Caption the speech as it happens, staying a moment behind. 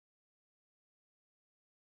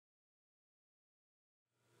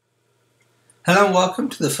Hello and welcome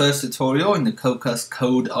to the first tutorial in the Cocos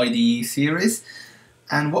Code IDE series,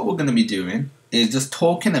 and what we're going to be doing is just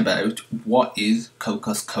talking about what is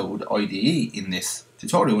Cocos Code IDE in this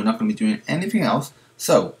tutorial. We're not going to be doing anything else.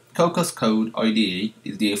 So Cocos Code IDE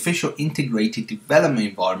is the official integrated development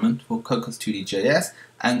environment for Cocos 2D.js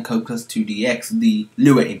and Cocos 2D-X, the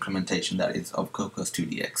Lua implementation that is of Cocos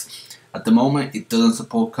 2D-X. At the moment it doesn't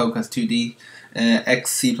support Cocos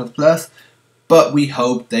 2D-X C++, but we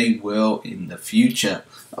hope they will in the future.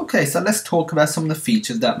 Okay, so let's talk about some of the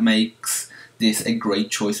features that makes this a great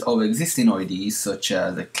choice over existing IDEs such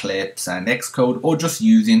as Eclipse and Xcode, or just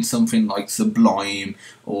using something like Sublime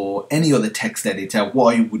or any other text editor.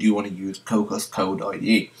 Why would you want to use Cocos Code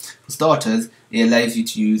IDE? For starters, it allows you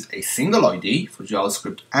to use a single IDE for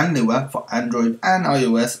JavaScript and Lua for Android and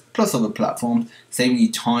iOS plus other platforms, saving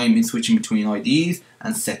you time in switching between IDEs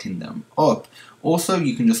and setting them up. Also,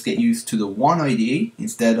 you can just get used to the one IDE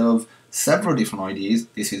instead of several different IDEs.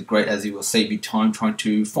 This is great as it will save you time trying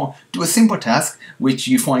to do a simple task which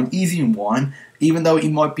you find easy in one, even though it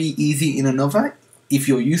might be easy in another if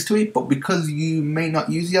you're used to it, but because you may not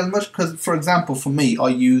use it as much. Because, for example, for me, I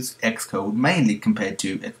use Xcode mainly compared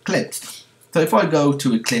to Eclipse. So if I go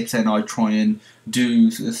to Eclipse and I try and do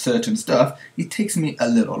certain stuff, it takes me a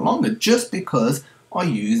little longer just because I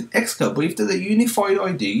use Xcode. But if there's a unified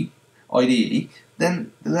IDE,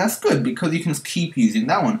 then that's good because you can just keep using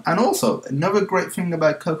that one. And also, another great thing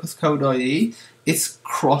about Cocos Code IDE, it's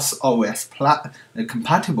cross-OS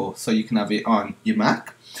compatible, so you can have it on your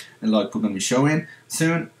Mac, like we're going to be showing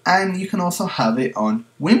soon, and you can also have it on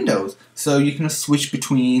Windows, so you can switch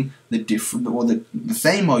between the different or the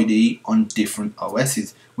same IDE on different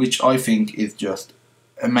OSs, which I think is just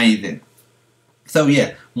amazing. So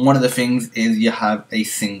yeah, one of the things is you have a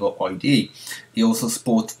single IDE. It also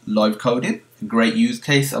supports live coding. A great use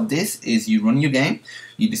case of this is you run your game,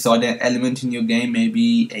 you decide an element in your game,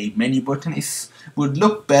 maybe a menu button would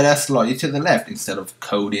look better slightly to the left instead of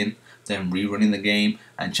coding, then rerunning the game,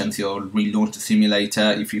 and chances you'll relaunch the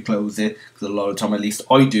simulator if you close it, because a lot of the time, at least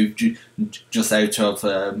I do, just out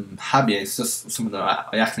of habit, it's just something that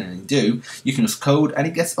I accidentally do. You can just code and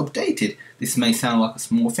it gets updated. This may sound like a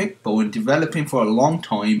small thing, but when developing for a long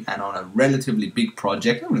time and on a relatively big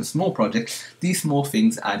project, even a small project, these small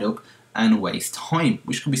things add up and waste time,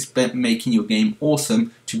 which can be spent making your game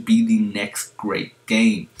awesome to be the next great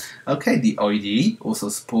game. Okay, the IDE also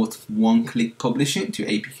supports one-click publishing to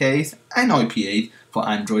APKs and IPAs for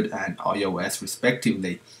Android and iOS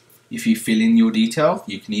respectively. If you fill in your details,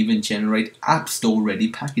 you can even generate App Store ready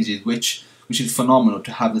packages, which is phenomenal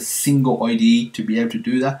to have a single IDE to be able to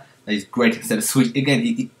do that. That is great instead of switch.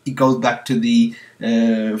 Again, it goes back to the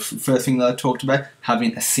first thing that I talked about,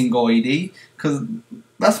 having a single IDE, because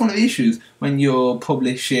that's one of the issues when you're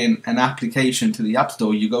publishing an application to the App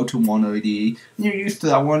Store. You go to one IDE and you're used to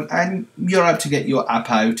that one, and you're able to get your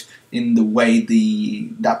app out in the way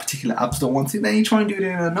that particular App Store wants it. Then you try and do it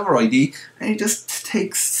in another IDE, and it just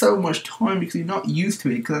takes so much time because you're not used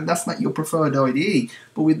to it, because that's not your preferred IDE.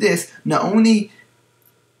 But with this, not only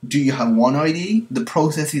do you have one IDE, the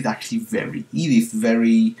process is actually very easy. It's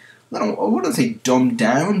very, I wouldn't say dumbed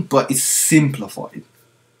down, but it's simplified.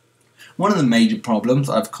 One of the major problems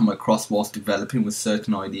I've come across whilst developing with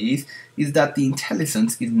certain IDEs is that the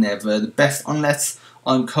IntelliSense is never the best unless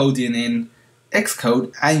I'm coding in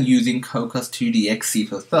Xcode and using Cocos 2D-X C++.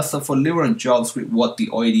 So for Lua and JavaScript, what the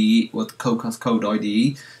Cocos Code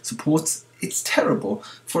IDE supports, it's terrible.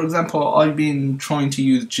 For example, I've been trying to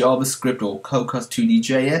use JavaScript or Cocos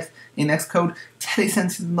 2D.js in Xcode.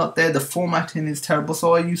 IntelliSense is not there, the formatting is terrible,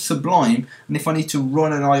 so I use Sublime, and if I need to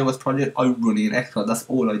run an iOS project, I run it in Xcode. That's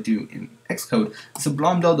all I do in Xcode.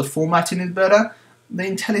 Sublime, though, the formatting is better. The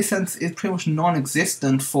IntelliSense is pretty much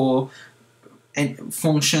non-existent for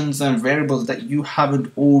functions and variables that you haven't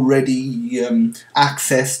already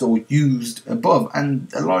accessed or used above,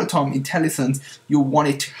 and a lot of time IntelliSense, you want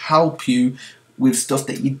it to help you with stuff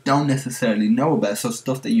that you don't necessarily know about, so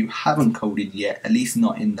stuff that you haven't coded yet, at least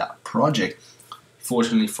not in that project.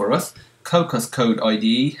 Fortunately for us, Cocos Code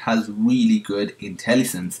IDE has really good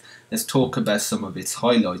IntelliSense. Let's talk about some of its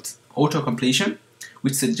highlights. Auto-completion,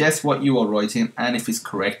 which suggests what you are writing, and if it's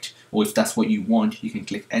correct or if that's what you want, you can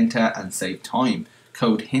click enter and save time.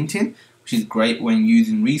 Code hinting, which is great when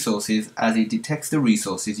using resources, as it detects the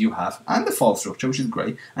resources you have and the file structure, which is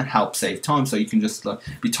great, and helps save time. So you can just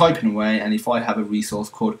be typing away, and if I have a resource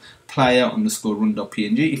called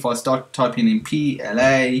player_run.png, if I start typing in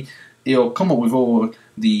PLA, it'll come up with all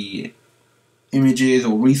the images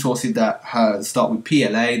or resources that start with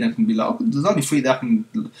PLA. Then can be like, oh, there's only 3 that can,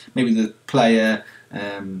 maybe the player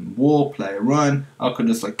warp, play, run, I could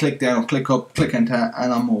just like click down, click up, click enter,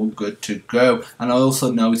 and I'm all good to go. And I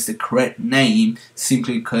also know it's the correct name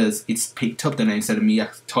simply because it's picked up the name instead of me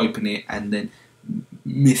typing it and then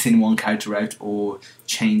missing one character out or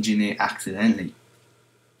changing it accidentally.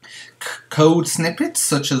 Code snippets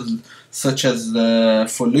such as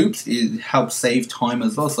for loops, it helps save time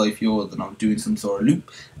as well. So if you're doing some sort of loop,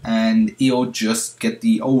 and you'll just get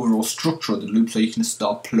the overall structure of the loop, so you can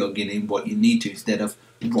start plugging in what you need to instead of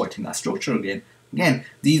writing that structure again. Again,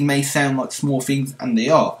 these may sound like small things, and they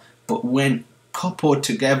are, but when coupled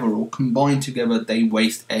together or combined together, they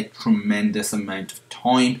waste a tremendous amount of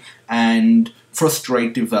time and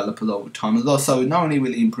frustrate developers over time as well. So not only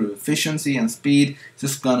will it improve efficiency and speed, it's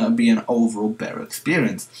just gonna be an overall better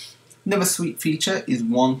experience. Another sweet feature is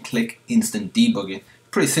one-click instant debugging.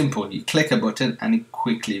 Pretty simple, you click a button and it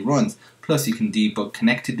quickly runs. Plus you can debug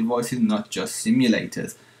connected devices, not just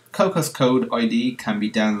simulators. Cocos Code IDE can be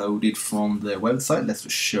downloaded from their website. Let's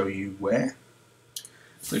just show you where.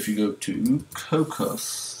 So if you go to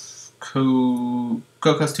Cocos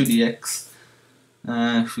 2DX,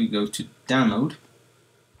 if we go to download,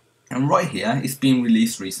 and right here it's been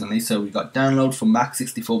released recently. So we got download for Mac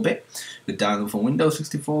 64-bit, we got download for Windows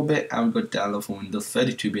 64-bit, and we got download for Windows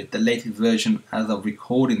 32-bit. The latest version as of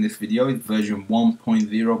recording this video is version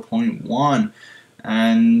 1.0.1,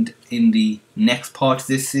 and in the next part of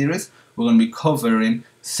this series we're going to be covering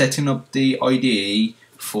setting up the IDE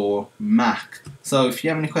for Mac. So if you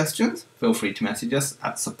have any questions, feel free to message us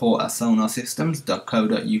at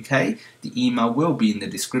support@sonarsystems.co.uk. The email will be in the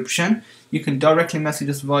description. You can directly message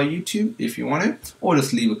us via YouTube if you want to, or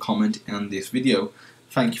just leave a comment on this video.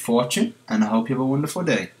 Thank you for watching, and I hope you have a wonderful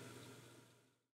day.